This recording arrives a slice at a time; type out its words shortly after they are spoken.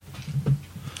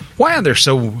Why are there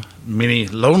so many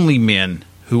lonely men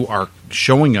who are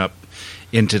showing up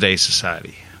in today's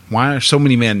society? Why are so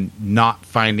many men not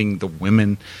finding the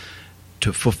women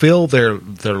to fulfill their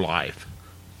life?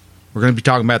 We're going to be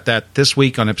talking about that this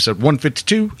week on episode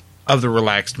 152 of The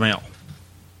Relaxed Male.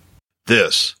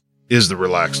 This is The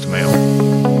Relaxed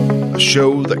Male, a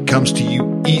show that comes to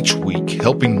you each week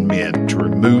helping men to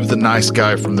remove the nice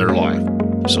guy from their life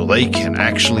so they can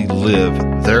actually live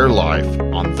their life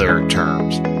on their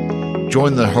terms.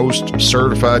 Join the host,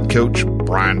 certified coach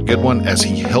Brian Goodwin, as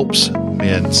he helps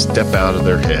men step out of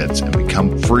their heads and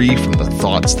become free from the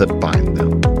thoughts that bind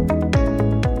them.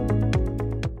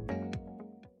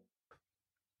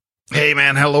 Hey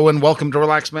man, hello and welcome to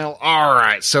Relaxed Male. All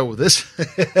right, so this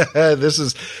this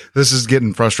is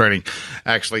getting frustrating,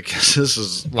 actually, because this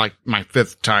is like my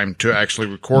fifth time to actually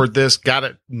record this. Got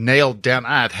it nailed down.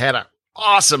 I had an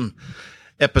awesome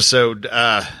episode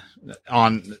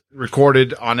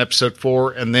recorded on episode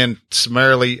 4, and then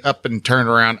summarily up and turned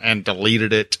around and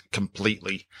deleted it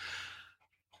completely.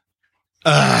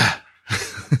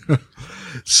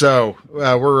 So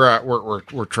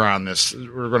we're trying this.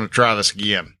 We're going to try this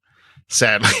again.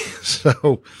 Sadly.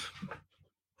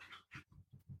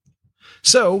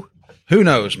 So who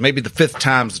knows? Maybe the fifth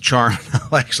time's the charm.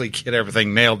 I'll actually get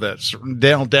everything nailed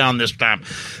down this time.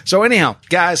 So anyhow,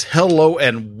 guys, hello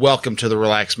and welcome to the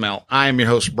Relaxed Male. I am your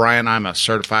host, Brian. I'm a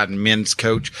certified men's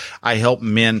coach. I help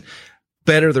men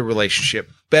better their relationship,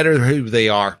 better who they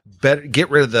are, better get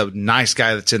rid of the nice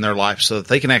guy that's in their life so that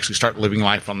they can actually start living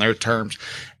life on their terms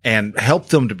and help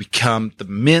them to become the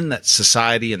men that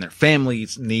society and their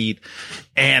families need.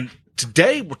 And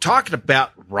today we're talking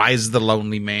about Rise of the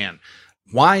Lonely Man.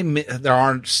 Why there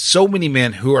are so many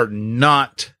men who are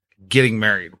not getting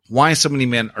married. Why so many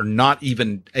men are not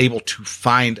even able to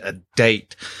find a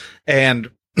date. And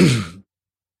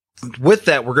with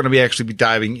that, we're going to be actually be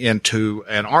diving into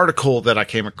an article that I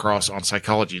came across on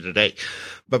Psychology Today.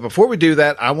 But before we do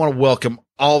that, I want to welcome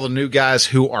all the new guys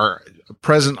who are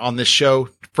present on this show.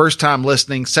 First time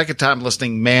listening, second time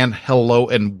listening, man, hello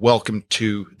and welcome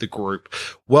to the group.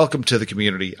 Welcome to the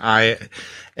community. I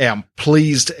am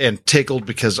pleased and tickled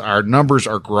because our numbers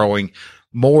are growing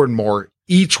more and more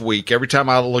each week. Every time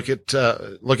I look at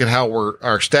how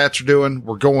our stats are doing,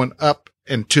 we're going up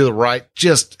and to the right,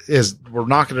 just as we're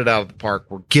knocking it out of the park.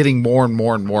 We're getting more and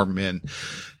more and more men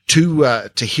to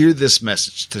hear this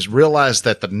message, to realize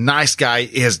that the nice guy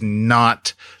is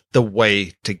not the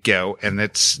way to go. And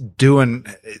it's doing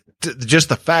just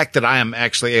the fact that I am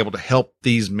actually able to help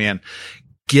these men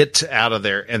get out of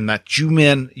there, and that you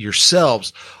men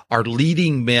yourselves are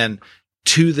leading men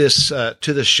to this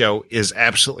show is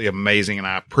absolutely amazing. And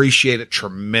I appreciate it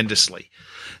tremendously.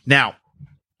 Now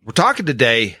we're talking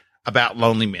today about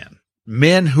lonely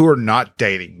men who are not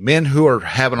dating, men who are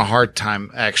having a hard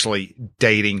time actually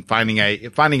dating, finding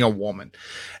a woman.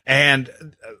 And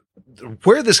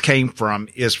where this came from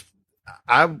is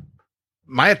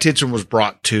my attention was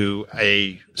brought to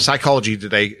a Psychology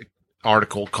Today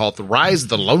article called The Rise of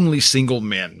the Lonely Single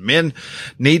Men. Men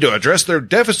need to address their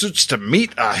deficits to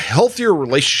meet a healthier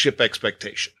relationship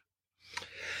expectation.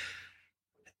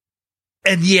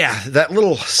 And yeah, that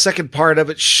little second part of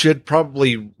it should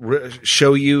probably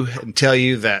show you and tell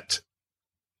you that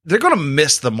they're going to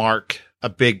miss the mark a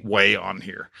big way on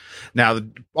here. Now,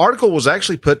 the article was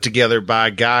actually put together by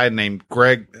a guy named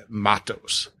Greg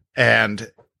Matos,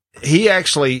 and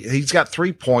he's got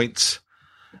 3 points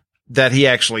that he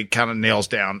actually kind of nails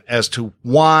down as to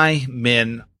why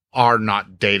men are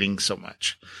not dating so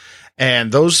much.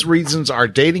 And those reasons are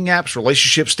dating apps,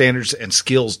 relationship standards, and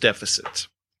skills deficits.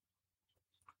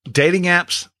 Dating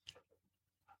apps,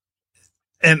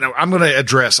 and I'm going to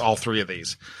address all three of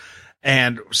these.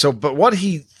 And so, but what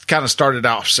he kind of started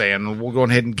off saying, we'll go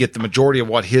ahead and get the majority of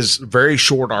what his very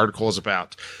short article is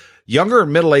about. Younger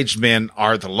and middle-aged men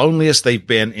are the loneliest they've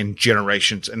been in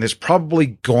generations, and it's probably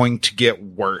going to get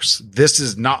worse. This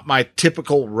is not my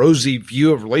typical rosy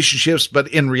view of relationships, but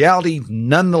in reality,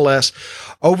 nonetheless,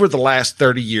 over the last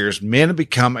 30 years, men have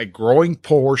become a growing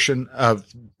portion of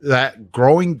that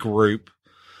growing group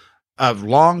of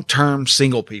long-term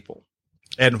single people.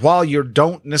 And while you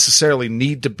don't necessarily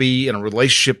need to be in a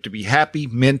relationship to be happy,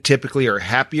 men typically are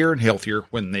happier and healthier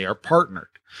when they are partnered.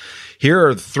 Here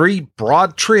are the 3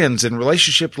 broad trends in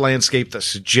relationship landscape that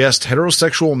suggest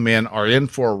heterosexual men are in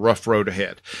for a rough road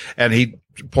ahead. And he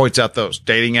points out those: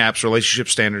 dating apps, relationship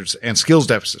standards, and skills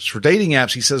deficits. For dating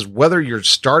apps, he says whether you're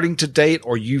starting to date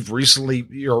or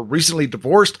you're recently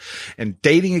divorced and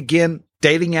dating again,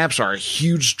 dating apps are a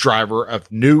huge driver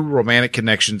of new romantic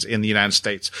connections in the United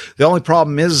States. The only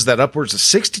problem is that upwards of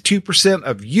 62%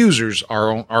 of users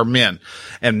are men,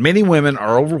 and many women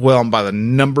are overwhelmed by the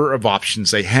number of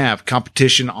options they have.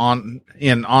 Competition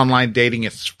in online dating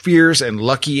is fierce, and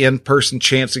lucky in-person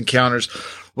chance encounters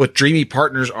with dreamy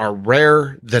partners are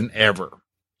rare than ever.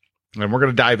 And we're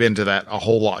going to dive into that a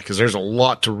whole lot because there's a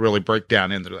lot to really break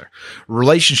down into there.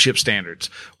 Relationship standards.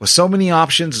 With so many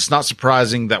options, it's not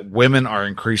surprising that women are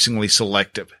increasingly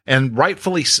selective. And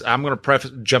rightfully, I'm going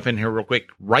to jump in here real quick.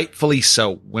 Rightfully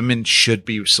so. Women should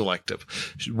be selective.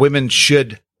 Women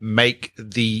should make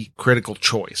the critical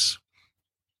choice.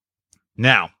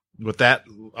 Now, with that,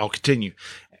 I'll continue.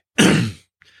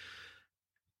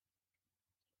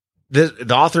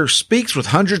 The author speaks with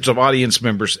hundreds of audience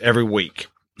members every week.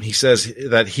 He says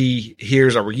that he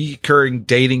hears a recurring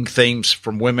dating themes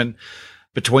from women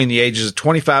between the ages of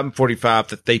 25 and 45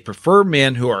 that they prefer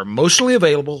men who are emotionally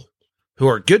available, who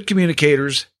are good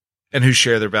communicators, and who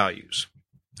share their values.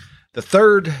 The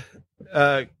third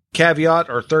caveat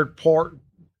or third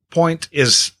point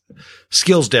is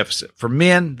skills deficit. For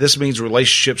men, this means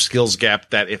relationship skills gap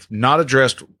that, if not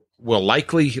addressed, will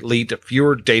likely lead to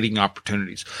fewer dating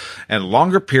opportunities and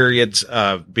longer periods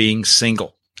of being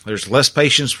single. There's less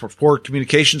patience for poor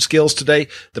communication skills today.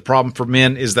 The problem for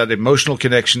men is that emotional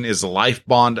connection is the life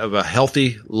bond of a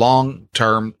healthy,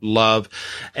 long-term love,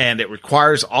 and it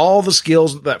requires all the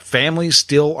skills that families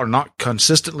still are not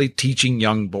consistently teaching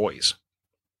young boys.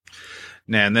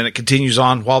 And then it continues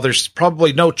on. While there's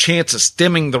probably no chance of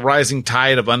stemming the rising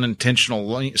tide of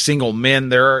unintentional single men,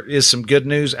 there is some good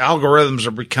news. Algorithms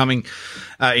are becoming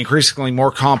increasingly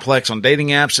more complex on dating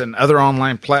apps and other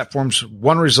online platforms.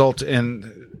 One result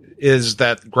is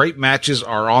that great matches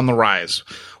are on the rise.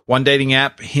 One dating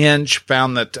app, Hinge,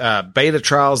 found that beta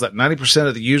trials that 90%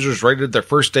 of the users rated their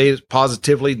first date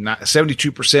positively.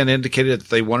 72% indicated that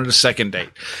they wanted a second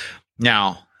date.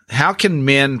 Now, how can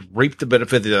men reap the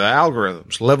benefit of the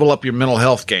algorithms? Level up your mental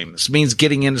health game. This means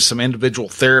getting into some individual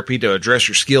therapy to address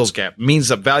your skills gap. It means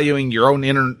that valuing your own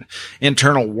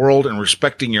internal world and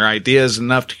respecting your ideas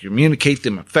enough to communicate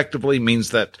them effectively. It means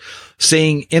that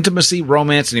seeing intimacy,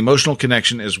 romance, and emotional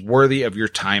connection is worthy of your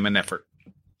time and effort.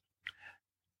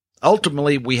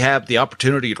 Ultimately, we have the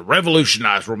opportunity to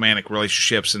revolutionize romantic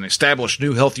relationships and establish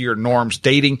new, healthier norms,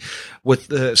 dating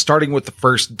starting with the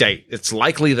first date. It's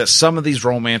likely that some of these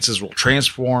romances will be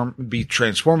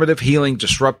transformative, healing,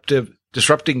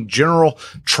 disrupting general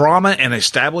trauma, and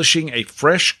establishing a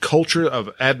fresh culture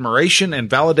of admiration and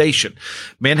validation.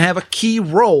 Men have a key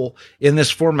role in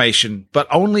this formation, but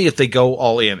only if they go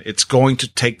all in. It's going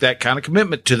to take that kind of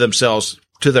commitment to themselves,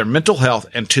 to their mental health,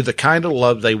 and to the kind of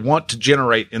love they want to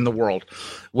generate in the world.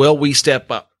 Will we step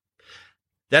up?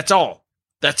 That's all.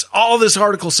 That's all this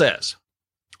article says.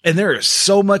 And there is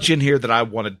so much in here that I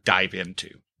want to dive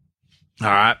into. All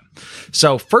right.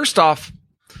 So first off,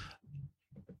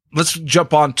 let's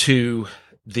jump into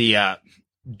the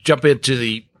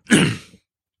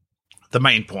the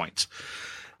main points.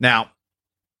 Now,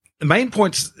 the main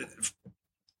points,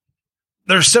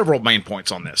 there are several main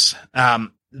points on this.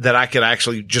 That I could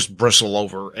actually just bristle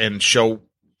over and show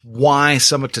why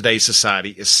some of today's society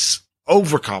is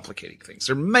overcomplicating things.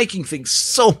 They're making things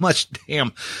so much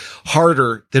damn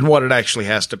harder than what it actually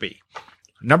has to be.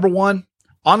 Number one,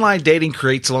 online dating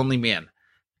creates lonely men.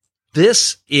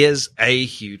 This is a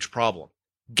huge problem.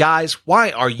 Guys,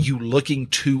 why are you looking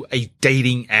to a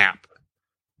dating app?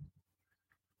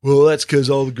 Well, that's because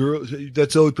all the girls,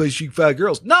 that's the only place you can find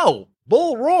girls. No,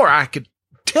 bull roar. I could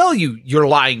tell you're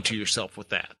lying to yourself with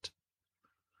that.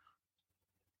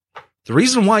 The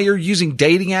reason why you're using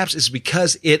dating apps is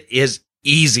because it is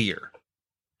easier.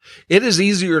 It is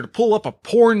easier to pull up a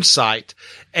porn site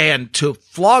and to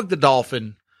flog the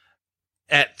dolphin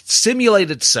at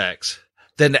simulated sex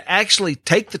than to actually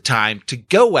take the time to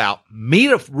go out,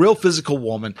 meet a real physical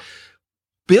woman,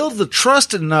 build the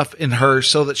trust enough in her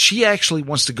so that she actually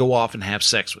wants to go off and have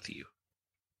sex with you.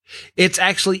 It's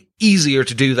actually easier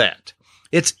to do that.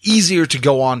 It's easier to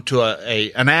go on to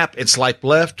an app and swipe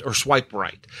left or swipe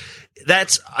right.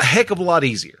 That's a heck of a lot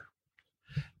easier.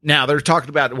 Now, they're talking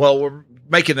about, well, we're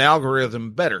making the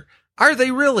algorithm better. Are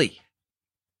they really?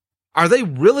 Are they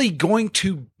really going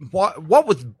to, what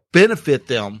would benefit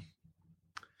them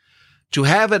to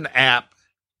have an app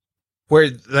where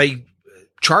they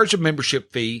charge a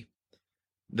membership fee?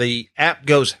 The app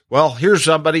goes, well, here's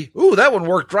somebody. Ooh, that one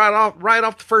worked right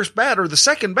off the first bat or the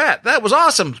second bat. That was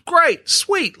awesome. Great.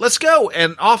 Sweet. Let's go.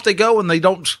 And off they go and they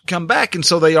don't come back. And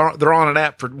so they're on an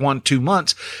app for 1-2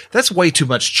 months. That's way too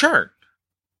much churn.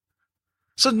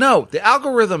 So no, the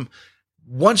algorithm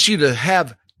wants you to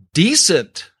have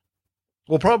decent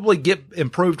will probably get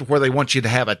improved to where they want you to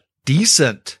have a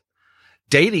decent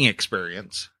dating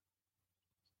experience,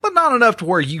 but not enough to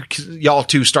where y'all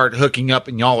two start hooking up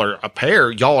and y'all are a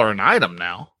pair. Y'all are an item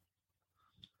now.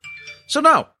 So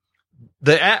no,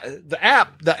 the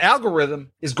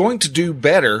algorithm is going to do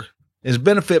better, is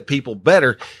benefit people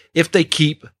better if they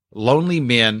keep lonely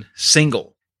men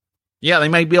single. Yeah, they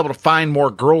may be able to find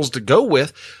more girls to go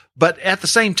with, but at the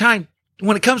same time,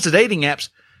 when it comes to dating apps,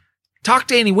 talk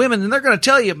to any women and they're going to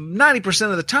tell you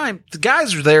 90% of the time, the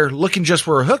guys are there looking just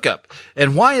for a hookup.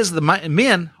 And why is the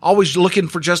men always looking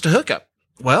for just a hookup?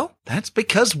 Well, that's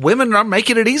because women are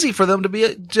making it easy for them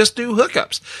to just do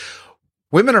hookups.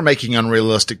 Women are making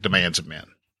unrealistic demands of men.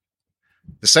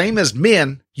 The same as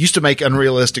men used to make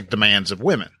unrealistic demands of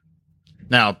women.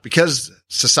 Now, because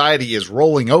society is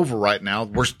rolling over right now,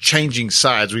 we're changing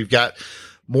sides. We've got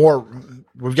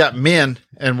men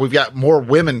and we've got more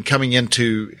women coming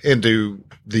into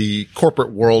the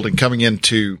corporate world and coming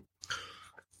into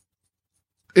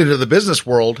the business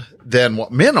world than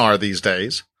what men are these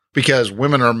days, because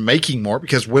women are making more,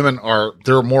 because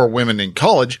there are more women in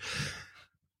college.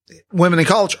 Women in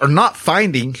college are not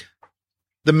finding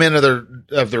the men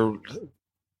of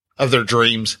their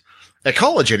dreams at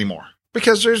college anymore,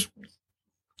 because there's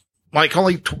like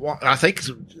only, I think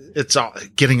it's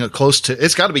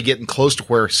it's got to be getting close to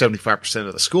where 75%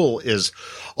 of the school is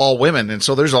all women. And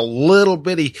so there's a little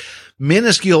bitty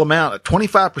minuscule amount of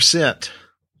 25%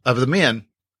 of the men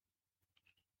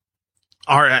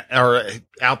are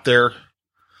out there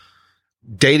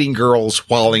dating girls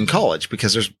while in college,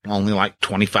 because there's only like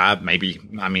 25,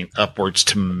 upwards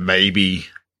to maybe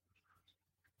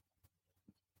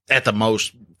at the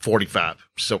most 45.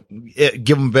 So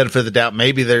give them the benefit of the doubt.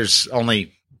 Maybe there's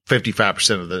only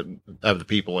 55% of the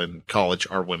people in college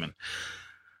are women.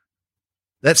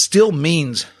 That still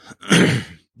means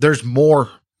there's more.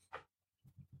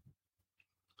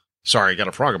 Sorry, I got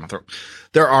a frog in my throat.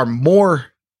 There are more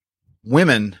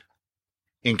women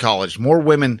in college, more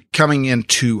women coming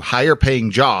into higher paying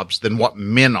jobs than what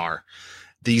men are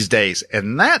these days.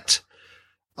 And that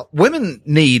women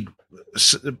need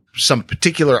some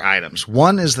particular items.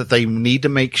 One is that they need to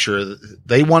make sure that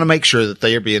they want to make sure that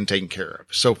they are being taken care of.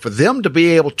 So for them to be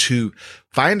able to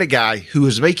find a guy who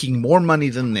is making more money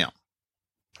than them,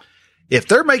 if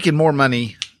they're making more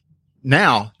money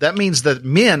now, that means that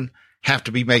men have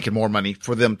to be making more money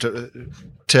for them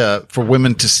for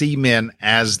women to see men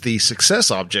as the success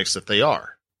objects that they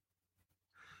are.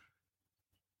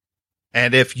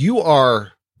 And if you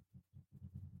are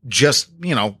just,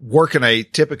 working a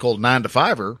typical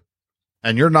 9-to-5er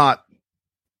and you're not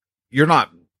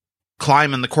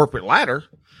climbing the corporate ladder,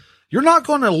 you're not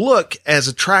going to look as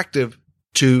attractive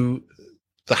to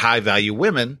the high value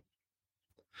women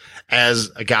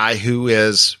as a guy who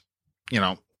is,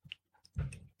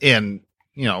 in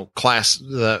class,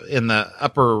 in the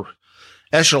upper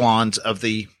echelons of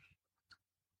the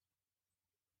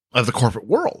corporate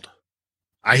world.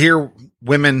 I hear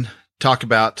women talk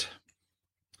about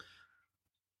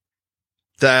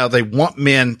they want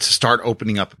men to start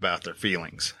opening up about their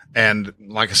feelings. And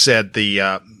like I said, the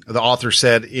author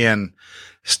said in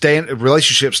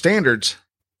relationship standards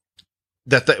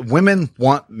that the women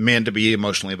want men to be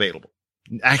emotionally available.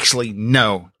 Actually,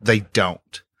 no, they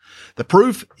don't. The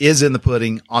proof is in the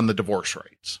pudding on the divorce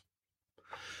rates.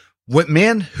 With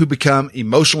men who become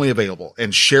emotionally available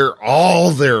and share all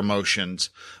their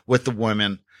emotions with the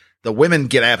women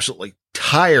get absolutely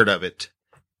tired of it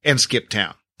and skip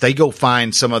town. They go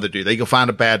find some other dude. They go find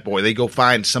a bad boy. They go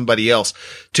find somebody else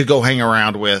to go hang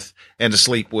around with and to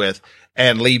sleep with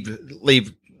and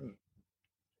leave,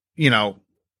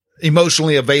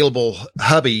 emotionally available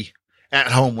hubby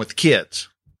at home with kids.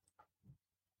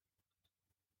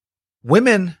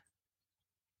 Women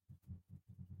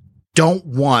don't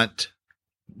want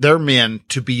their men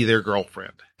to be their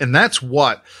girlfriend. And that's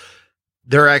what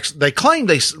they claim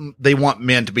they want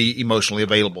men to be emotionally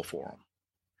available for them.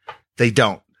 They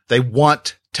don't. They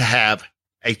want to have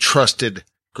a trusted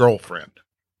girlfriend.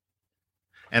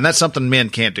 And that's something men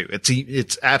can't do.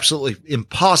 It's absolutely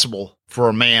impossible for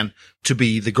a man to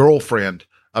be the girlfriend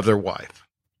of their wife.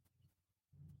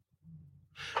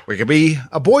 We can be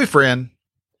a boyfriend.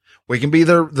 We can be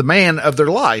the man of their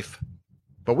life,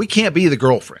 but we can't be the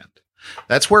girlfriend.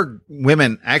 That's where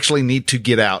women actually need to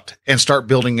get out and start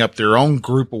building up their own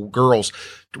group of girls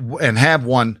and have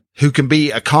one who can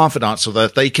be a confidant so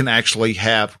that they can actually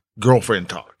have girlfriend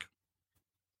talk.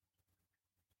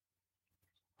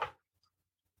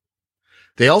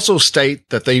 They also state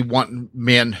that they want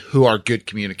men who are good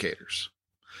communicators.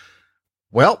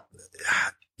 Well,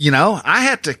 I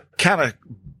had to kind of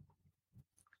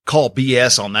call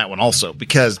BS on that one also,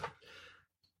 because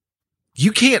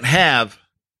you can't have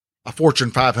a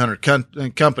Fortune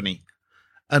 500 company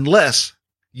unless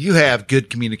you have good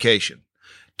communication.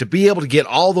 To be able to get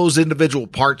all those individual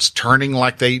parts turning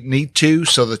like they need to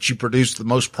so that you produce the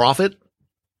most profit,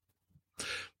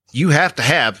 you have to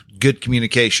have good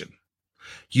communication.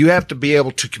 You have to be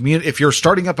able to communicate. If you're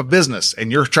starting up a business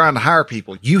and you're trying to hire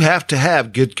people, you have to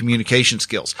have good communication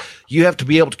skills. You have to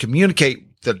be able to communicate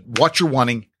what you're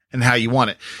wanting and how you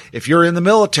want it. If you're in the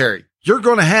military, you're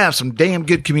going to have some damn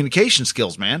good communication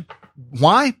skills, man.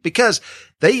 Why? Because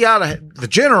the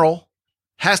general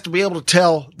has to be able to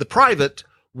tell the private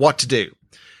what to do.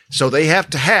 So they have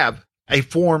to have a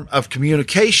form of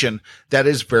communication that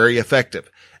is very effective,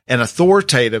 an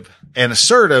authoritative and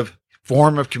assertive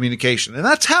form of communication. And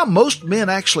that's how most men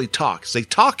actually talk. They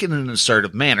talk in an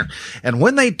assertive manner. And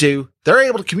when they do, they're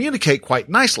able to communicate quite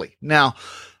nicely. Now,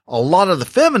 a lot of the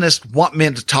feminists want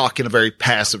men to talk in a very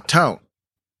passive tone.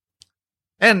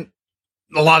 And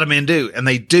a lot of men do. And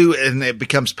they do, and it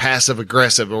becomes passive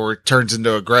aggressive, or it turns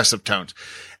into aggressive tones.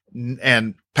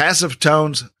 And passive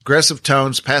tones,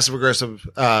 passive aggressive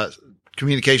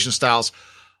communication styles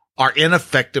are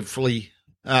ineffective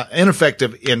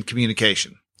in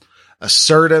communication.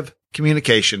 Assertive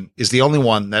communication is the only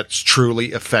one that's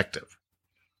truly effective.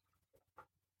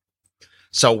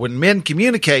 So when men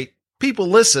communicate, people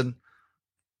listen.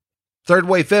 Third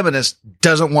wave feminist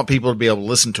doesn't want people to be able to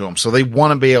listen to them. So they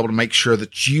want to be able to make sure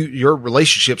that your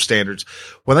relationship standards,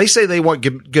 when they say they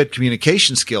want good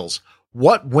communication skills,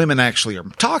 what women actually are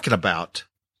talking about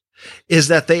is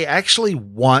that they actually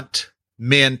want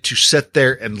men to sit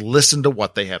there and listen to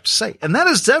what they have to say. And that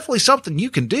is definitely something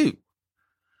you can do.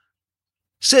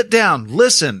 Sit down,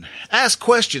 listen, ask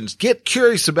questions, get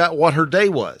curious about what her day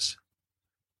was.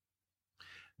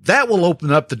 That will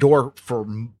open up the door for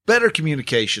better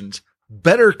communications,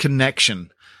 better connection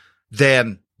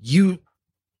than you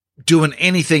doing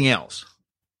anything else.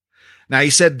 Now,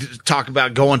 you said, talk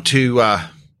about going to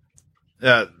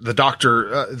the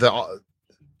doctor,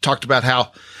 talked about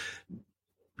how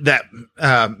that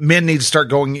men need to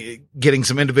start getting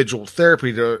some individual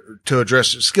therapy to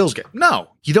address the skills gap. No,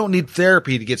 you don't need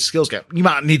therapy to get skills gap. You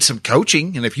might need some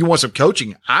coaching. And if you want some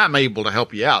coaching, I'm able to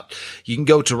help you out. You can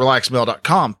go to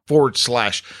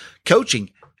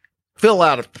relaxedmale.com/coaching, fill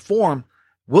out a form.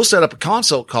 We'll set up a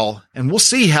consult call and we'll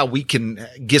see how we can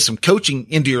get some coaching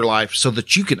into your life so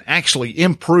that you can actually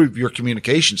improve your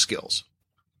communication skills.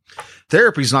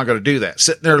 Therapy is not going to do that.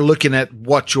 Sitting there looking at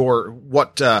what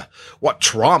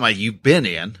trauma you've been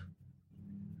in,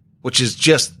 which is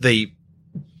just the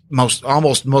most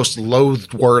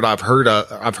loathed word I've heard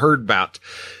about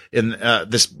in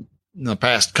the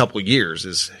past couple of years,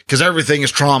 is because everything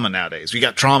is trauma nowadays. We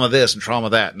got trauma this and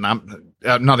trauma that, and I'm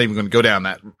not even going to go down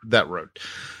that road.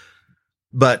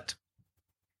 But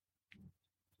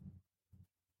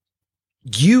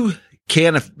you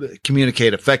can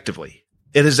communicate effectively.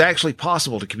 It is actually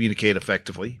possible to communicate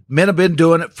effectively. Men have been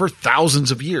doing it for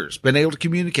thousands of years, been able to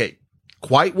communicate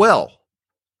quite well.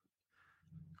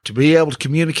 To be able to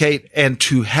communicate and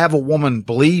to have a woman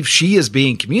believe she is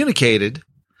being communicated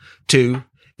to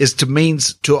is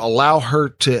to allow her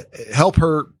to help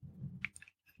her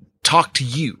talk to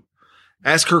you,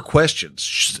 ask her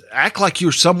questions, act like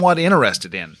you're somewhat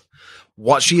interested in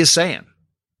what she is saying.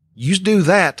 You do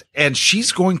that, and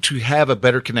she's going to have a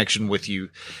better connection with you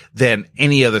than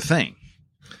any other thing.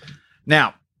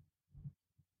 Now,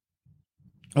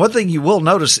 one thing you will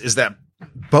notice is that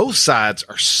both sides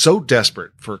are so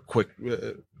desperate for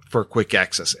quick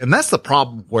access, and that's the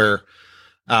problem where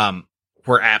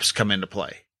apps come into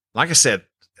play. Like I said,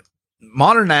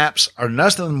 modern apps are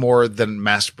nothing more than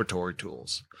masturbatory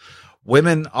tools.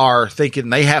 Women are thinking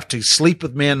they have to sleep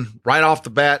with men right off the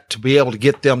bat to be able to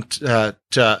get them to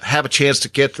have a chance to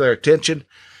get their attention.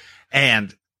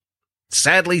 And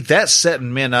sadly, that's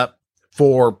setting men up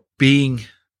for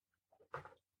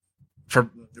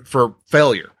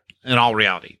failure in all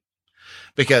reality,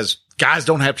 because guys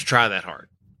don't have to try that hard.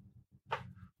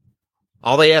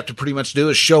 All they have to pretty much do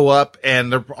is show up,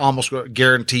 and they're almost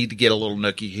guaranteed to get a little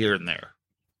nookie here and there.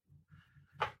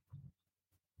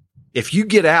 If you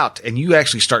get out and you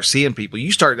actually start seeing people,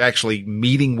 you start actually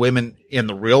meeting women in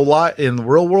the real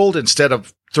world instead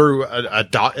of through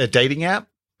a dating app,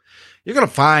 you're going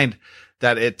to find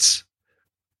that it's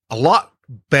a lot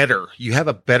better. You have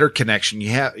a better connection.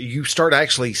 You start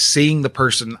actually seeing the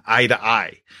person eye to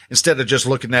eye instead of just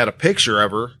looking at a picture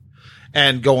of her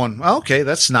and going, oh, okay,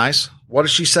 that's nice. What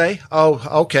does she say?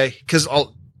 Oh, okay. Because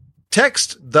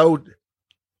text, though,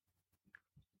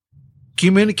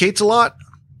 communicates a lot.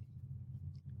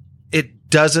 It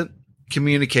doesn't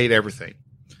communicate everything.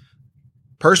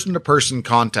 person-to-person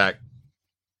contact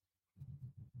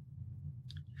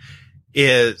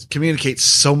communicates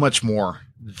so much more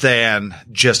than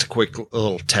just a quick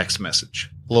little text message,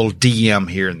 a little DM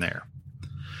here and there.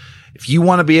 If you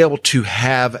want to be able to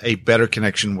have a better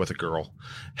connection with a girl,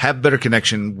 have a better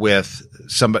connection with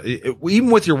somebody,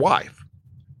 even with your wife,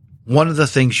 one of the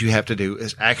things you have to do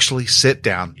is actually sit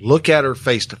down, look at her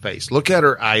face to face, look at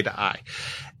her eye to eye,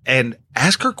 and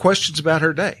ask her questions about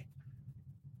her day.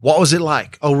 What was it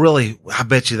like? Oh, really? I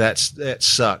bet you that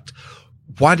sucked.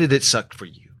 Why did it suck for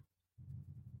you?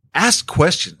 Ask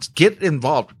questions, get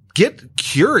involved, get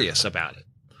curious about it.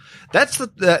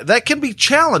 That can be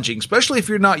challenging, especially if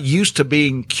you're not used to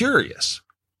being curious.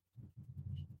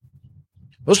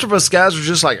 Most of us guys are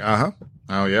just like,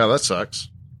 oh yeah, that sucks.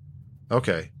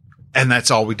 Okay. And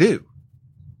that's all we do.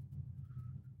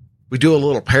 We do a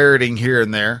little parroting here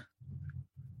and there.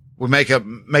 We make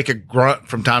a grunt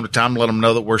from time to time, let them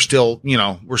know that we're still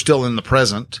in the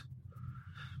present.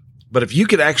 But if you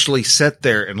could actually sit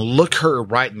there and look her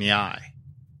right in the eye,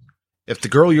 if the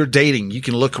girl you're dating, you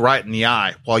can look right in the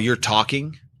eye while you're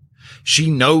talking,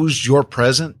 she knows you're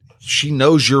present. She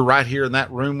knows you're right here in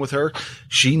that room with her.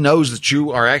 She knows that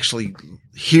you are actually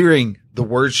hearing the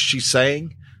words she's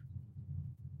saying.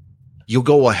 You'll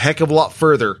go a heck of a lot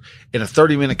further in a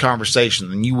 30-minute conversation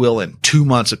than you will in 2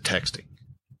 months of texting.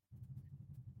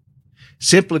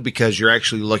 Simply because you're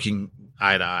actually looking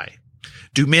eye to eye.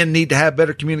 Do men need to have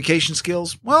better communication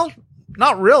skills? Well,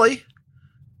 not really.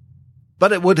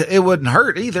 But it wouldn't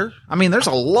hurt either. I mean, there's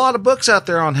a lot of books out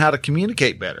there on how to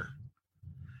communicate better.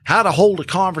 How to hold a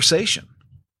conversation.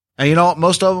 And you know what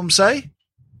most of them say?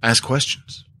 Ask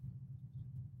questions.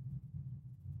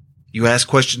 You ask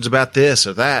questions about this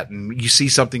or that, and you see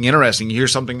something interesting, you hear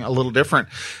something a little different.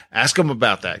 Ask them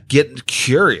about that. Get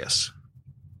curious.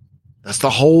 That's the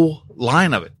whole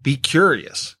line of it. Be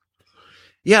curious.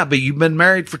 Yeah, but you've been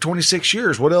married for 26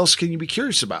 years. What else can you be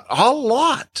curious about? A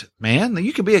lot, man.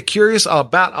 You can be curious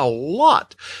about a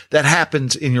lot that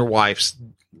happens in your wife's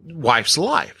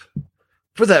life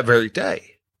for that very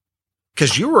day.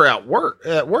 Because you were at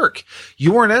work.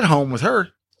 You weren't at home with her.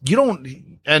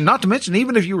 And not to mention,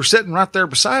 even if you were sitting right there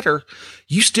beside her,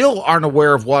 you still aren't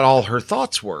aware of what all her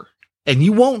thoughts were. And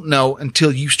you won't know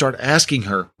until you start asking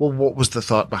her, well, what was the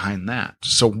thought behind that?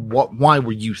 So why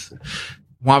did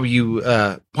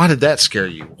that scare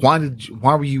you?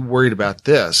 Why were you worried about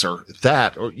this or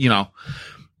that? Or,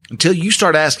 until you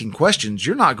start asking questions,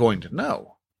 you're not going to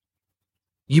know.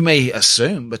 You may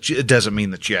assume, but it doesn't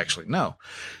mean that you actually know.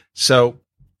 So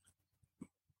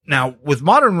now with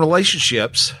modern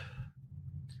relationships,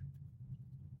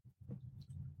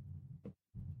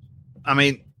 I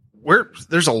mean,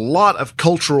 there's a lot of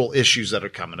cultural issues that are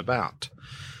coming about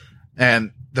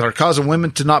and that are causing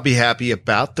women to not be happy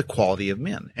about the quality of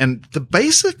men. And the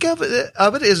basic of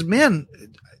it is men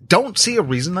don't see a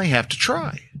reason they have to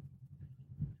try.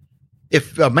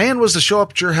 If a man was to show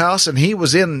up at your house and he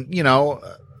was in,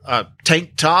 a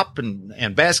tank top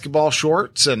and basketball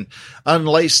shorts and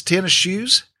unlaced tennis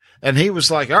shoes, and he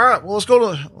was like, all right, well,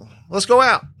 let's go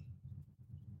out.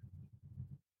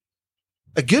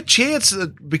 A good chance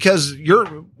because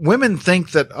your women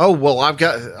think that, oh, well,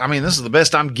 this is the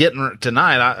best I'm getting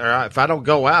tonight. If I don't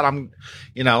go out, I'm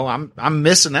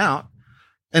missing out.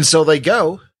 And so they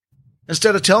go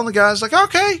instead of telling the guys like,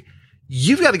 okay,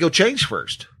 you've got to go change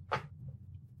first.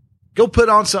 Go put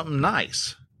on something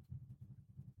nice.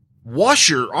 Wash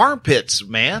your armpits,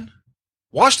 man.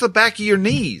 Wash the back of your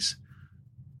knees.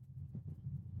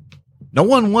 No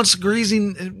one wants greasy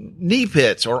knee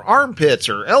pits or armpits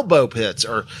or elbow pits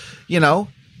or,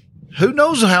 who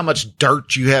knows how much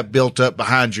dirt you have built up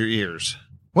behind your ears.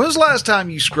 When was the last time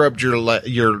you scrubbed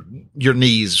your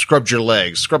knees, scrubbed your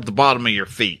legs, scrubbed the bottom of your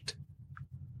feet?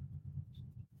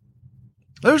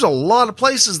 There's a lot of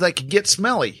places that can get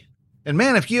smelly. And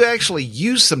man, if you actually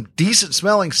use some decent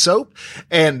smelling soap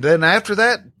and then after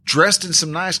that, dressed in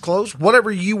some nice clothes,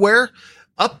 whatever you wear,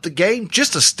 up the game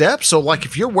just a step. So like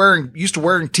if you're used to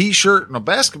wearing t-shirt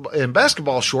and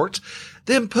basketball shorts,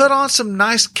 then put on some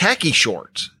nice khaki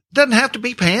shorts. Doesn't have to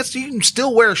be pants. You can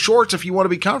still wear shorts if you want to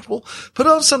be comfortable. Put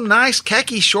on some nice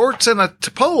khaki shorts and a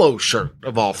polo shirt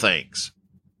of all things.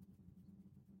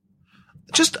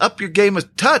 Just up your game a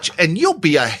touch and you'll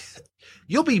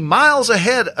be miles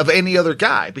ahead of any other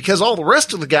guy because all the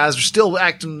rest of the guys are still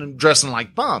acting and dressing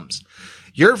like bums.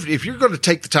 If you're going to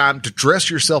take the time to dress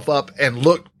yourself up and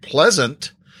look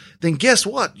pleasant, then guess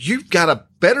what? You've got a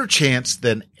better chance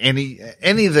than any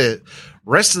of the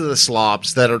rest of the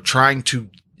slobs that are trying to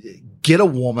get a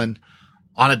woman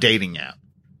on a dating app.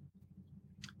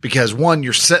 Because one,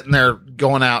 you're sitting there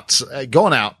going out,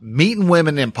 meeting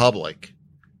women in public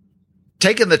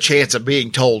taking the chance of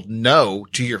being told no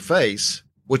to your face,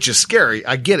 which is scary.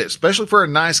 I get it, especially for a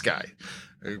nice guy.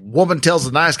 A woman tells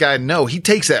a nice guy no, he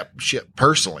takes that shit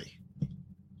personally.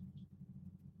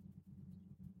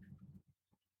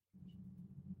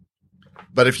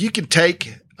 But if you can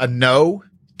take a no,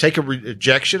 take a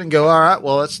rejection and go, all right,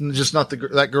 well, that's just not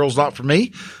that girl's not for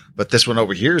me, but this one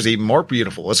over here is even more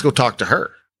beautiful. Let's go talk to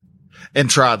her and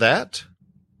try that.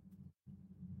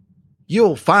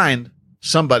 You'll find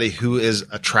somebody who is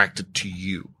attracted to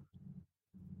you.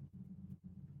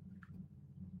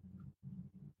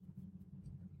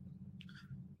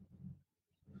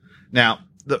 Now,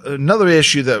 another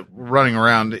issue that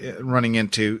running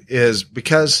into is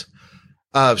because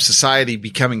of society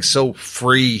becoming so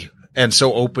free and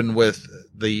so open with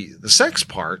the sex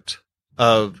part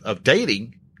of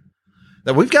dating,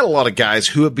 that we've got a lot of guys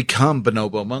who have become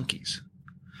bonobo monkeys.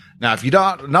 Now, if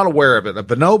you're not aware of it, a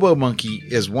bonobo monkey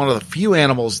is one of the few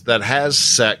animals that has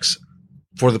sex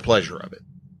for the pleasure of it.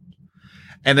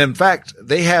 And in fact,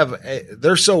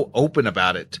 they're so open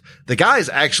about it. The guys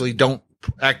actually don't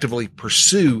actively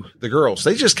pursue the girls.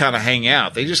 They just kind of hang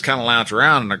out. They just kind of lounge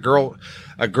around, and a girl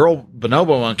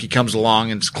bonobo monkey comes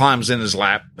along and climbs in his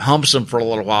lap, humps him for a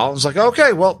little while, and is like,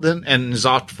 okay, well then, and is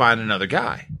off to find another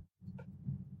guy.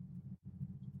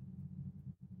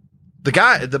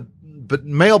 But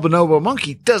male bonobo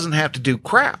monkey doesn't have to do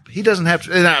crap. He doesn't have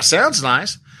to. Now, it sounds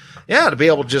nice. Yeah, to be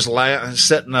able to just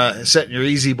sit in your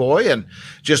easy boy and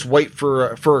just wait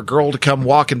for a girl to come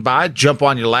walking by, jump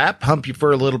on your lap, hump you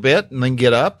for a little bit, and then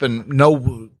get up, and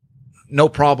no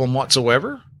problem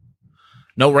whatsoever.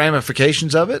 No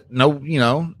ramifications of it. No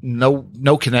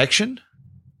connection.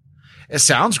 It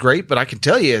sounds great, but I can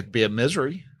tell you it'd be a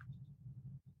misery.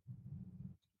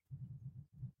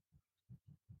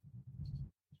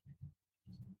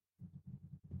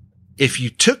 If you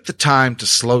took the time to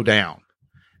slow down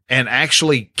and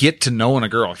actually get to knowing a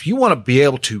girl, if you want to be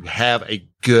able to have a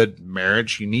good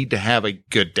marriage, you need to have a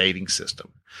good dating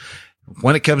system.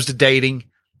 When it comes to dating,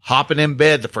 hopping in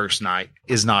bed the first night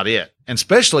is not it. And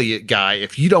especially, guy,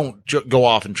 if you don't go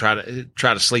off and try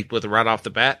to sleep with her right off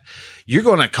the bat, you're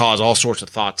going to cause all sorts of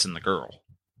thoughts in the girl,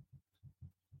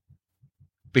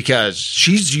 because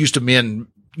she's used to men,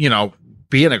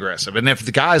 being aggressive. And if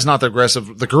the guy's not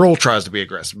aggressive, the girl tries to be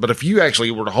aggressive. But if you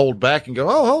actually were to hold back and go,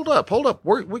 oh, hold up,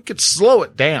 we could slow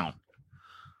it down.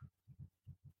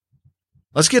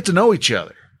 Let's get to know each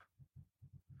other.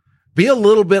 Be a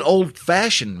little bit old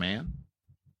fashioned, man.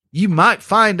 You might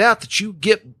find out that you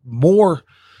get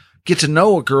to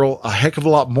know a girl a heck of a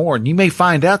lot more. And you may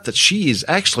find out that she's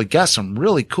actually got some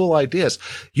really cool ideas.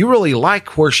 You really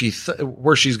like where she's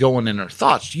going in her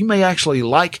thoughts. You may actually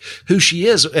like who she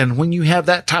is. And when you have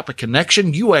that type of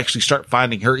connection, you actually start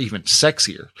finding her even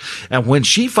sexier. And when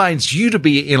she finds you to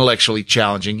be intellectually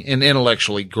challenging and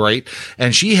intellectually great,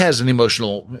 and she has an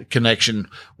emotional connection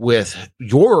with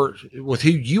who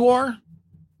you are,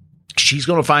 she's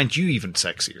going to find you even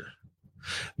sexier.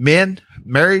 Men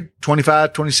married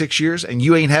 25, 26 years and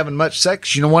you ain't having much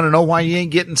sex. You don't want to know why you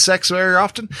ain't getting sex very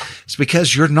often? It's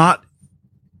because you're not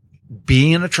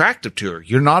being attractive to her.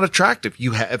 You're not attractive.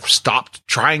 You have stopped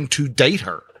trying to date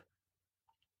her.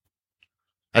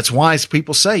 That's why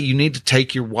people say you need to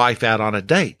take your wife out on a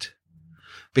date.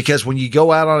 Because when you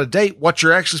go out on a date, what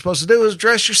you're actually supposed to do is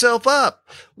dress yourself up,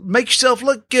 make yourself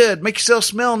look good, make yourself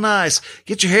smell nice,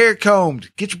 get your hair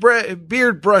combed, get your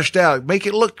beard brushed out, make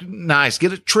it look nice,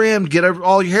 get it trimmed, get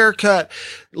all your hair cut,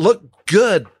 look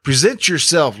good, present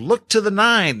yourself, look to the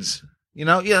nines.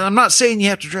 I'm not saying you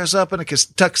have to dress up in a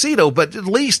tuxedo, but at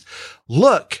least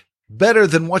look better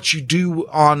than what you do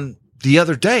on the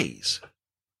other days.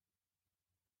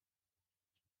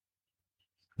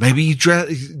 Maybe you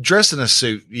dress in a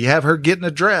suit. You have her get in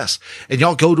a dress and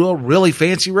y'all go to a really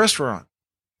fancy restaurant.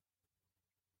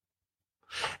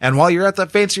 And while you're at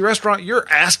that fancy restaurant, you're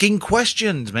asking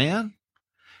questions, man.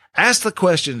 Ask the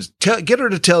questions. Get her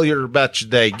to tell you about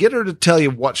your day. Get her to tell you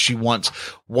what she wants,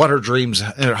 what her dreams,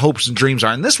 her hopes and dreams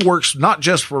are. And this works not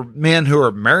just for men who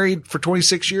are married for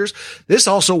 26 years. This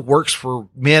also works for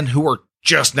men who are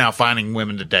just now finding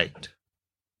women to date.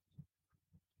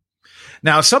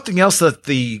 Now, something else that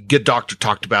the good doctor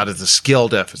talked about is the skill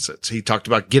deficits. He talked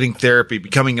about getting therapy,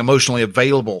 becoming emotionally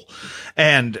available,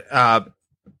 and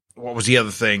what was the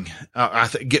other thing?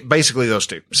 Basically those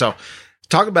two. So,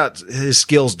 talk about his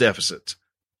skills deficits.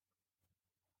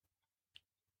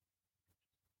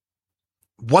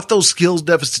 What those skills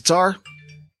deficits are?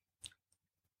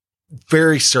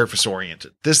 Very surface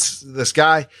oriented. This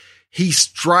guy, he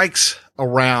strikes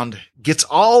around, gets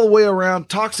all the way around,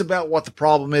 talks about what the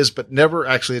problem is, but never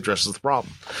actually addresses the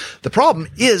problem. The problem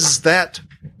is that,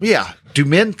 yeah, do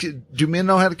men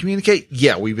know how to communicate?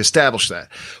 Yeah, we've established that.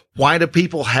 Why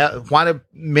do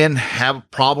men have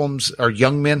problems, or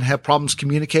young men have problems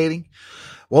communicating?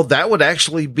 Well, that would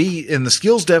actually be in the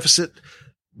skills deficit,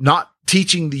 not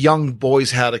teaching the young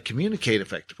boys how to communicate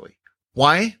effectively.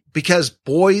 Why? Because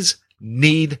boys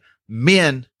need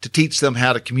men to teach them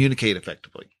how to communicate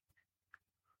effectively.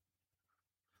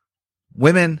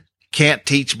 Women can't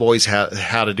teach boys how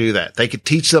to do that. They could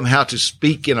teach them how to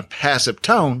speak in a passive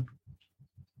tone,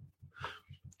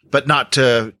 but not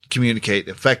to communicate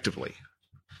effectively.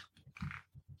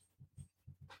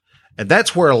 And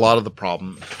that's where a lot of the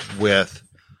problem with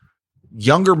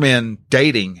younger men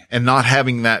dating and not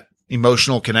having that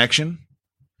emotional connection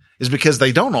is, because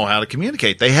they don't know how to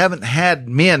communicate. They haven't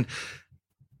been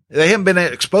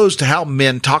exposed to how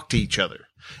men talk to each other.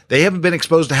 They haven't been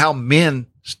exposed to how men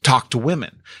talk to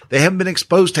women. They haven't been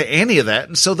exposed to any of that.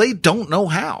 And so they don't know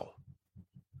how.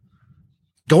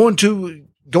 Going to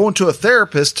a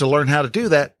therapist to learn how to do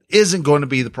that isn't going to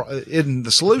be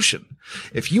the solution.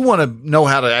 If you want to know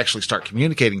how to actually start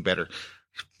communicating better,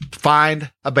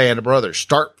 find a band of brothers.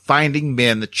 Start finding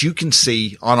men that you can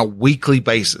see on a weekly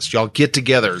basis. Y'all get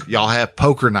together. Y'all have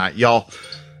poker night. Y'all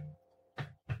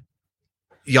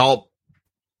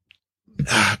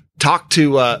talk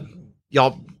to,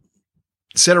 y'all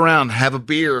sit around, have a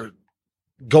beer,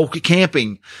 go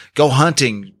camping, go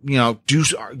hunting, go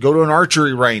to an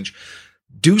archery range,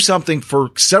 do something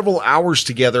for several hours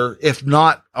together, if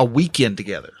not a weekend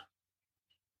together.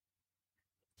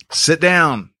 Sit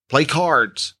down, play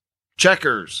cards,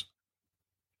 checkers,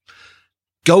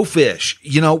 go fish,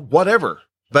 whatever,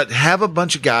 but have a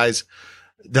bunch of guys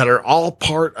that are all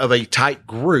part of a tight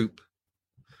group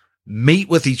meet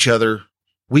with each other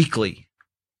weekly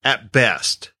at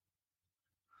best.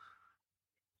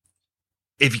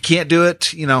 If you can't do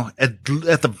it, at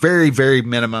the very, very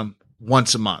minimum,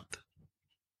 once a month.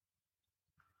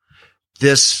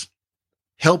 This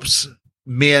helps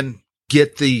men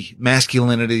get the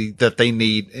masculinity that they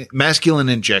need, masculine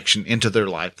injection into their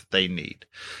life that they need.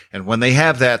 And when they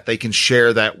have that, they can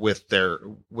share that with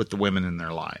the women in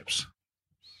their lives.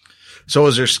 So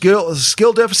is there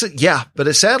skill deficit? Yeah,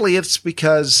 but sadly it's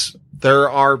because there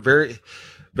are very,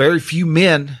 very few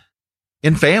men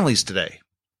in families today.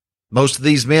 Most of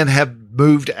these men have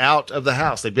moved out of the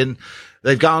house.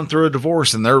 They've gone through a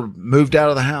divorce and they're moved out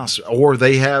of the house, or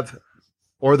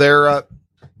they're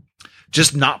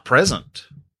just not present.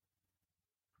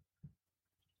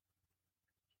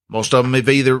 Most of them have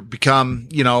either become,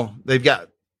 they've got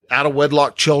out of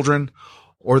wedlock children,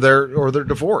 or they're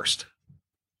divorced.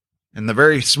 And the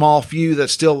very small few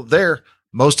that's still there,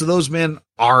 most of those men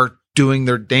are doing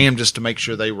their damnedest to make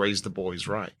sure they raise the boys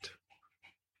right.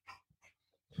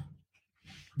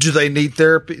 Do they need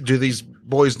therapy? Do these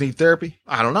boys need therapy?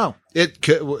 I don't know. It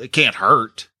can't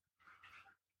hurt.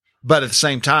 But at the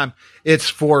same time, it's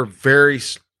for very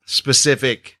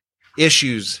specific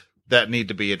issues that need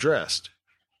to be addressed.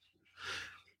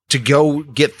 To go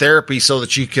get therapy so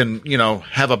that you can,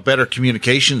 have a better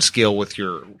communication skill with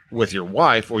your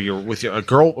wife, or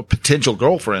a potential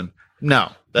girlfriend.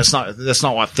 No, that's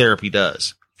not what therapy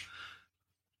does.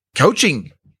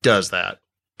 Coaching does that,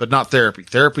 but not therapy.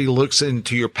 Therapy looks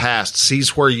into your past,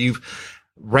 sees where you've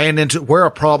ran into, where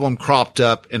a problem cropped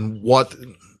up, and what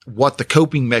the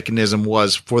coping mechanism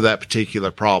was for that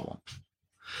particular problem.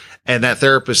 And that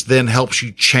therapist then helps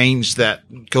you change that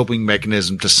coping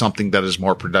mechanism to something that is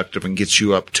more productive and gets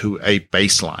you up to a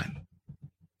baseline.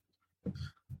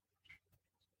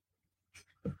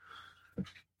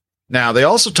 Now, they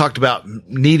also talked about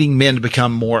needing men to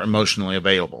become more emotionally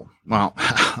available. Well,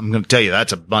 I'm going to tell you,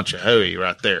 that's a bunch of hooey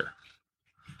right there.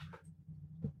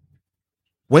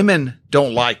 Women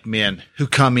don't like men who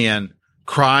come in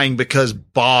crying because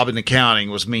Bob in accounting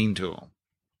was mean to them.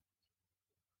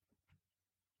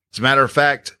 As a matter of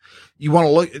fact, you want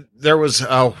to look, there was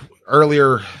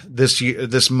earlier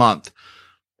this month,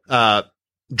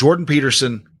 Jordan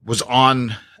Peterson was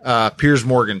on Piers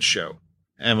Morgan's show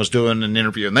and was doing an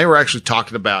interview, and they were actually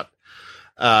talking about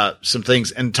some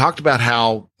things, and talked about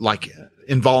how, like,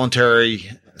 involuntary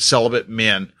celibate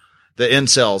men, the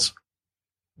incels,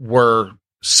 were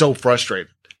so frustrated.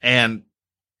 And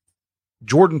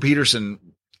Jordan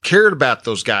Peterson cared about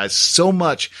those guys so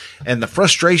much, and the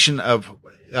frustration of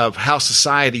how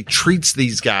society treats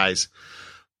these guys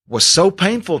was so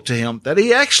painful to him that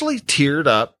he actually teared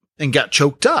up and got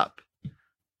choked up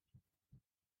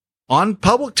on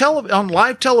on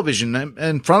live television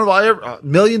in front of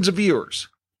millions of viewers.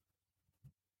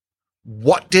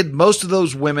 What did most of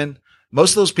those women,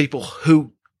 most of those people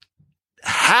who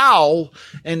howl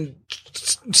and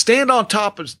stand on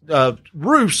top of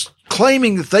roofs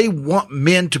claiming that they want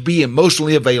men to be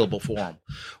emotionally available for them,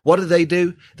 what did they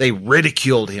do? They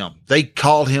ridiculed him. They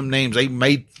called him names. They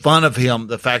made fun of him,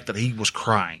 the fact that he was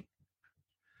crying.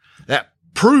 That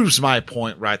proves my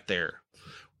point right there.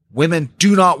 Women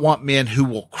do not want men who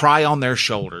will cry on their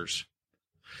shoulders.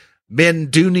 Men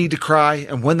do need to cry,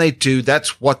 and when they do,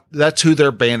 that's who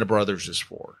their band of brothers is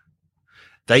for.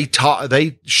 They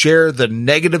share the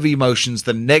negative emotions,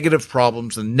 the negative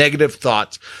problems, the negative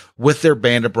thoughts with their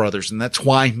band of brothers. And that's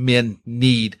why men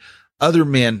need other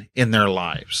men in their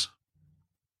lives.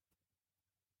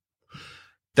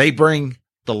 They bring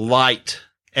the light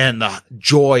and the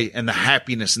joy and the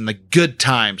happiness and the good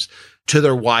times to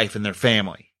their wife and their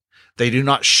family. They do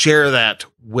not share that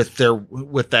with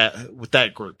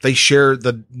that group. They share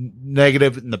the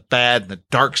negative and the bad and the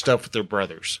dark stuff with their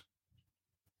brothers.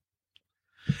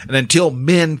 And until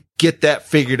men get that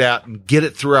figured out and get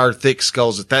it through our thick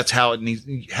skulls, that that's how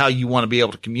you want to be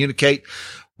able to communicate,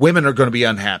 women are going to be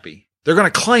unhappy. They're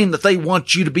going to claim that they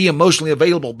want you to be emotionally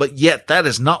available, but yet that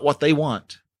is not what they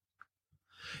want.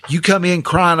 You come in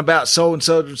crying about so and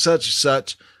so and such and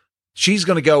such. She's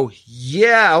going to go,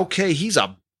 yeah, okay, he's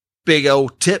a big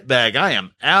old tit bag. I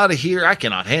am out of here. I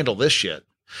cannot handle this shit.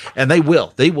 And they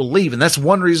will leave. And that's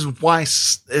one reason why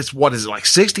it's what is it, like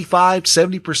 65,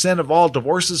 70% of all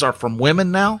divorces are from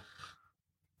women now.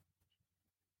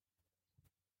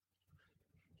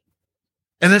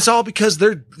 And it's all because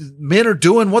men are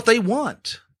doing what they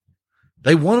want.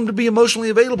 They want them to be emotionally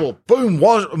available. Boom,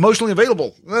 emotionally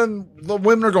available. Then the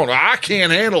women are going, I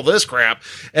can't handle this crap.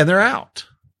 And they're out.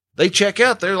 They check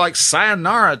out. They're like,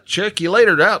 sayonara, check you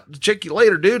later,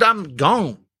 dude. I'm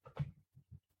gone.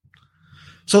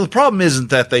 So the problem isn't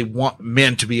that they want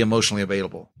men to be emotionally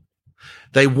available.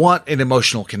 They want an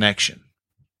emotional connection.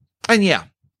 And yeah,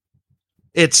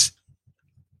 it's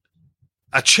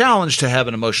a challenge to have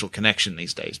an emotional connection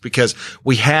these days because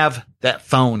we have that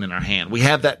phone in our hand. We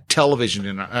have that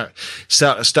television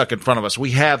stuck in front of us.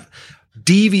 We have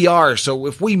DVR. So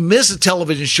if we miss a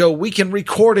television show, we can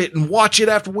record it and watch it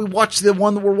after we watch the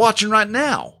one that we're watching right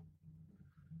now.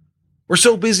 We're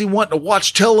so busy wanting to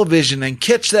watch television and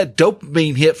catch that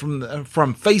dopamine hit from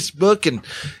Facebook and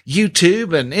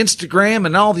YouTube and Instagram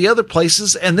and all the other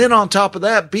places. And then on top of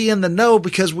that, be in the know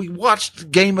because we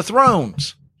watched Game of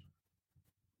Thrones.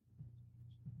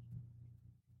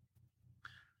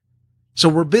 So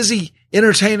we're busy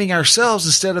entertaining ourselves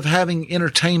instead of having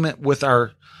entertainment with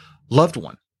our loved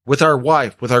one, with our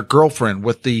wife, with our girlfriend,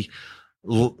 with the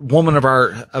woman of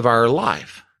our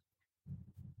life.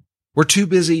 We're too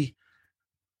busy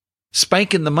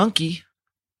spanking the monkey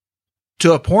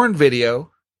to a porn video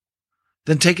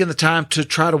than taking the time to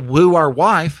try to woo our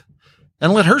wife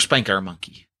and let her spank our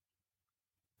monkey.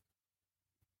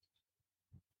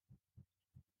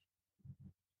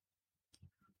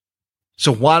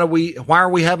 So why are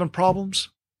we having problems?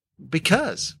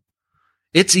 Because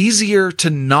it's easier to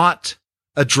not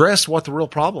address what the real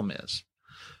problem is.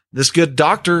 This good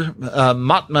doctor,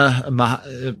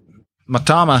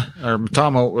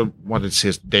 Matama, what is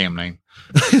his damn name?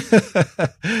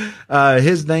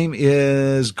 His name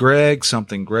is Greg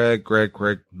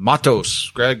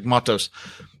Matos.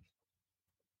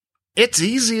 It's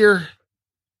easier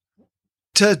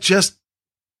to just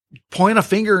point a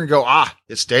finger and go,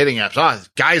 it's dating apps.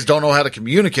 Guys don't know how to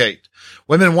communicate.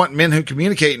 Women want men who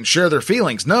communicate and share their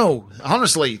feelings. No,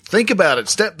 honestly, think about it.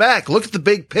 Step back, look at the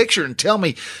big picture and tell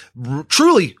me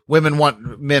truly women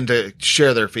want men to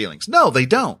share their feelings. No, they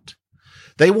don't.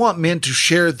 They want men to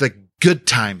share the good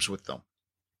times with them.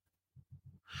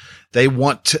 They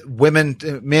want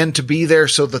men to be there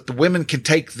so that the women can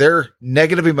take their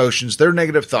negative emotions, their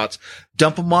negative thoughts,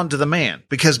 dump them onto the man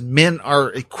because men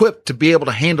are equipped to be able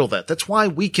to handle that. That's why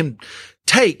we can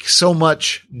take so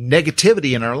much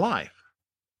negativity in our life.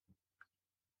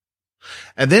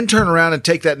 And then turn around and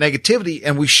take that negativity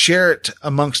and we share it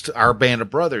amongst our band of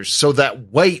brothers. So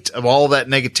that weight of all that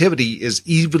negativity is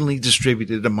evenly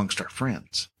distributed amongst our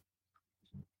friends.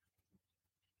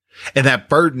 And that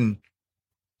burden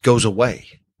goes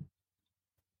away.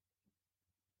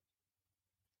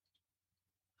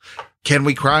 Can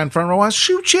we cry in front of our wives?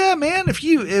 Shoot, yeah, man.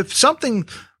 If something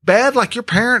bad like your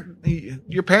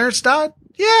parents died,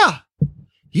 yeah.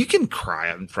 You can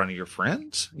cry in front of your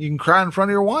friends. You can cry in front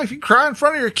of your wife. You can cry in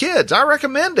front of your kids. I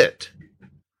recommend it.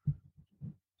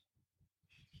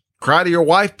 Cry to your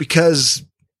wife because,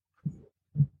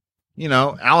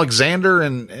 Alexander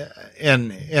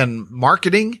and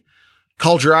marketing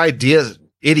called your idea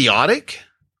idiotic.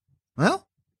 Well,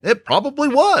 It probably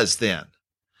was then.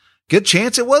 Good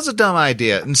chance it was a dumb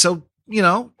idea. And so,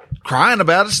 crying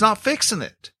about it's not fixing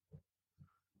it.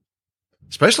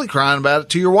 Especially crying about it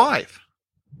to your wife.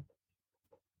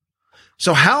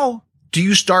 So how do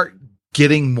you start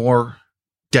getting more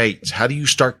dates? How do you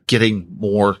start getting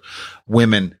more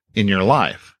women in your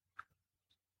life?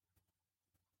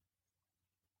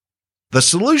 The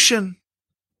solution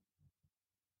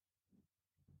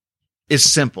is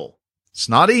simple. It's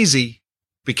not easy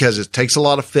because it takes a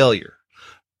lot of failure,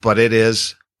 but it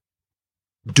is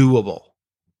doable.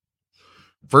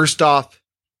 First off,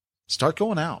 start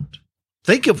going out.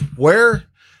 Think of where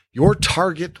your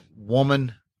target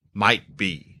woman might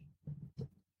be.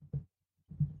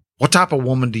 What type of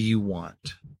woman do you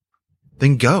want?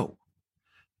 Then go.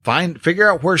 Figure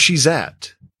out where she's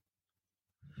at.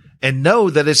 And know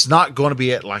that it's not going to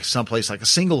be at like someplace like a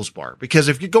singles bar. Because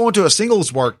if you're going to a singles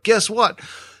bar, guess what?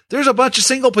 There's a bunch of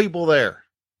single people there.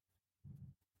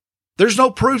 There's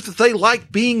no proof that they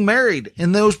like being married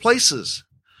in those places.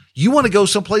 You want to go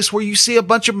someplace where you see a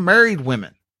bunch of married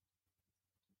women.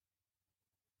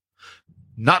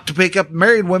 Not to pick up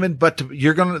married women, but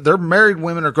their married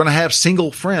women are going to have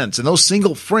single friends, and those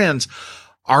single friends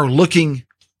are looking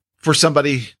for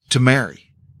somebody to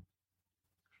marry.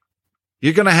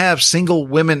 You're going to have single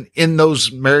women in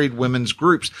those married women's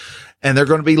groups, and they're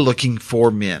going to be looking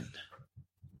for men.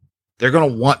 They're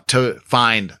going to want to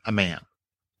find a man.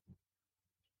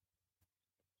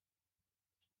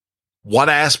 What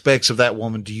aspects of that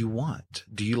woman do you want?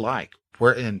 Do you like?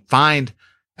 And find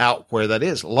out where that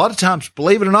is. A lot of times,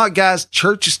 believe it or not, guys,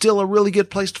 church is still a really good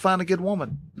place to find a good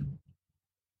woman.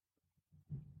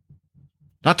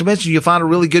 Not to mention you'll find a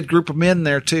really good group of men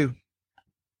there too.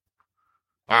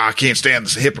 I can't stand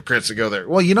the hypocrites that go there.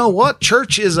 Well, you know what?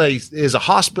 Church is a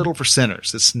hospital for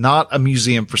sinners. It's not a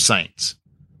museum for saints.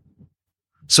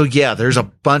 So yeah, there's a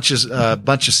bunch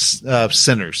of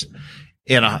sinners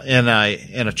in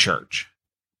a church.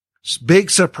 It's a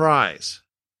big surprise.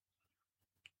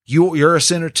 You're a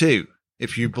sinner too,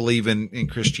 if you believe in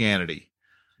Christianity.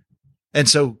 And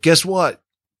so guess what?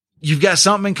 You've got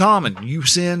something in common. You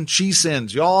sin, she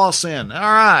sins, y'all all sin. All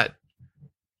right.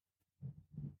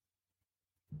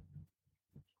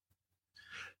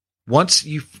 Once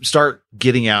you start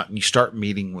getting out and you start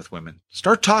meeting with women,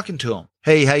 start talking to them.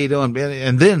 Hey, how you doing?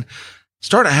 And then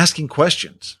start asking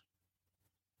questions.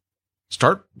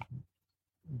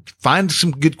 Find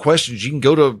some good questions. You can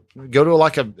go to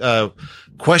like a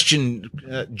question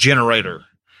generator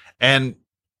and,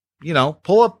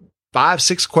 pull up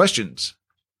 5-6 questions,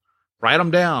 write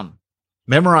them down,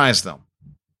 memorize them,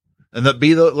 and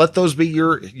let those be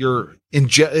your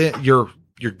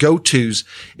go-tos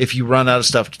if you run out of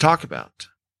stuff to talk about.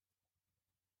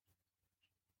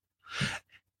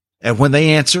 And when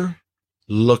they answer,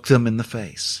 look them in the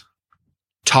face,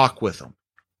 talk with them,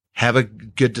 have a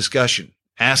good discussion.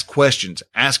 Ask questions,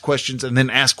 and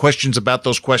then ask questions about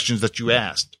those questions that you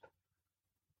asked.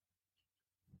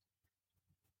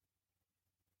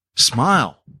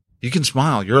 Smile. You can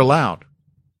smile. You're allowed.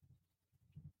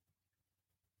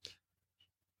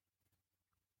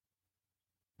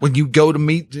 When you go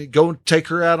take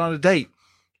her out on a date,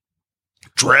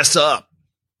 dress up.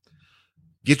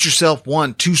 Get yourself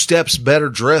 1-2 steps better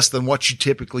dressed than what you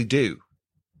typically do.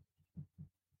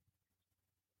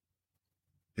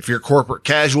 If you're corporate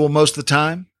casual most of the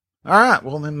time, all right,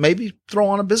 well, then maybe throw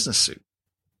on a business suit.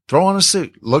 Throw on a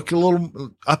suit. Look a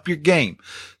little up your game.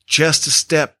 Just a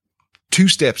step, 2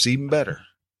 steps, even better.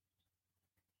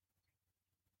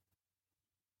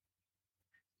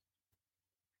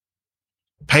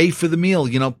 Pay for the meal.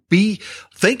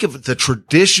 Think of the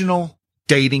traditional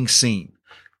dating scene.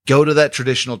 Go to that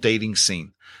traditional dating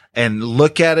scene and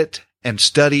look at it and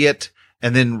study it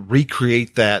and then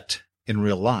recreate that in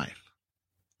real life.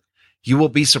 You will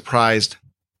be surprised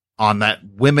on that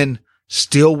women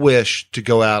still wish to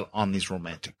go out on these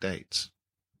romantic dates.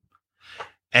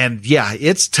 And yeah,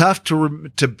 it's tough to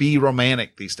be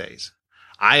romantic these days.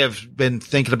 I have been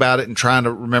thinking about it and trying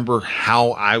to remember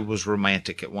how I was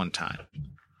romantic at one time.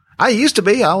 I used to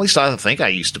be, at least I think I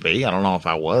used to be. I don't know if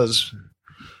I was.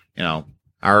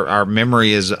 Our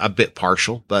memory is a bit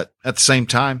partial, but at the same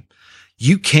time,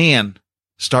 you can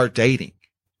start dating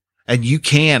and you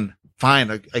can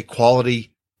find a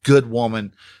quality, good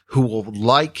woman who will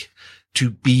like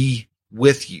to be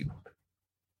with you.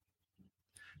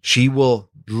 She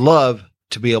will love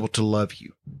to be able to love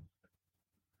you.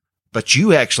 But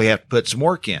you actually have to put some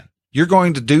work in. You're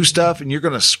going to do stuff and you're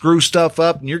going to screw stuff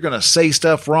up and you're going to say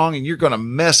stuff wrong and you're going to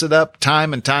mess it up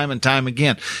time and time and time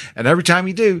again. And every time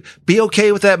you do, be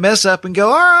okay with that mess up and go,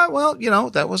 all right, well,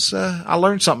 that was, I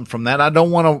learned something from that. I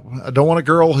don't want a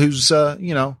girl who's, got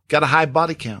a high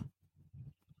body count.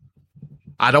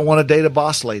 I don't want to date a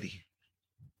boss lady.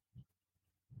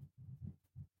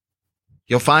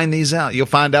 You'll find these out. You'll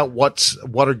find out what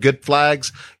are good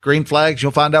flags, green flags.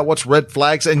 You'll find out what's red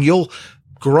flags and you'll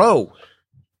grow.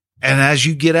 And as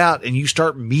you get out and you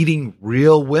start meeting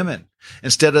real women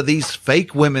instead of these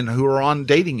fake women who are on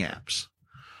dating apps,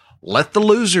 let the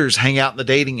losers hang out in the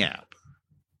dating app.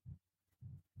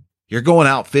 You're going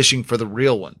out fishing for the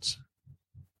real ones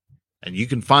and you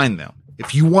can find them.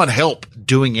 If you want help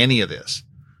doing any of this,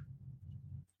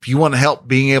 if you want to help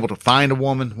being able to find a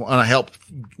woman, want to help,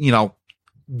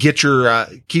 get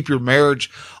keep your marriage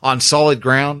on solid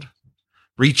ground,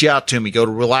 reach out to me. Go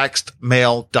to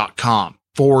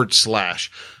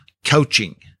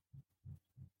relaxedmale.com/coaching.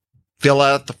 Fill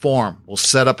out the form. We'll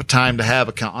set up a time to have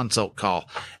a consult call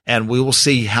and we will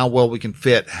see how well we can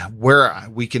fit, where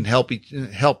we can help,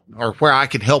 or where I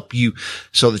can help you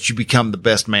so that you become the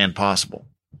best man possible.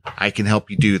 I can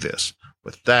help you do this.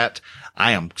 With that,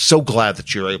 I am so glad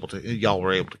that y'all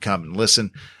were able to come and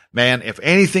listen. Man, if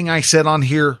anything I said on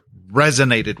here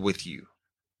resonated with you,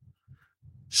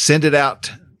 send it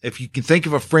out. If you can think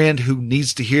of a friend who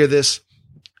needs to hear this,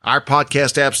 our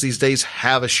podcast apps these days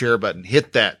have a share button.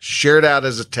 Hit that. Share it out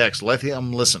as a text. Let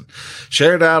him listen.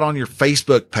 Share it out on your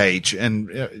Facebook page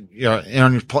and on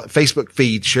your Facebook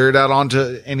feed. Share it out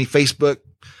onto any Facebook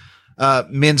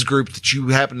men's group that you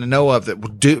happen to know of that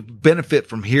would benefit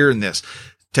from hearing this.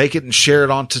 Take it and share it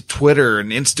onto Twitter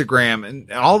and Instagram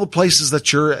and all the places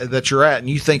that you're at and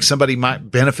you think somebody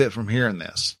might benefit from hearing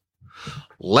this.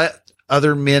 Let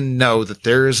other men know that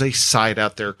there is a site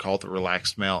out there called The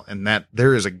Relaxed Male and that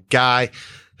there is a guy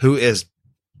who is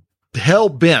hell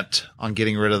bent on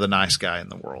getting rid of the nice guy in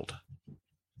the world.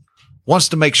 Wants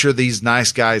to make sure these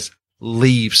nice guys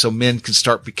leave so men can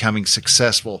start becoming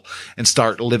successful and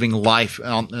start living life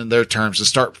on their terms and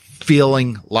start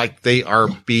feeling like they are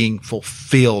being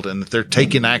fulfilled and that they're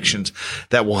taking actions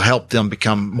that will help them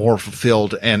become more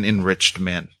fulfilled and enriched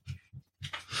men.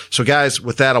 So guys,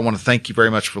 with that, I want to thank you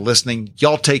very much for listening.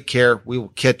 Y'all take care. We will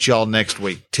catch y'all next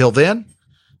week. Till then,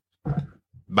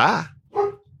 bye.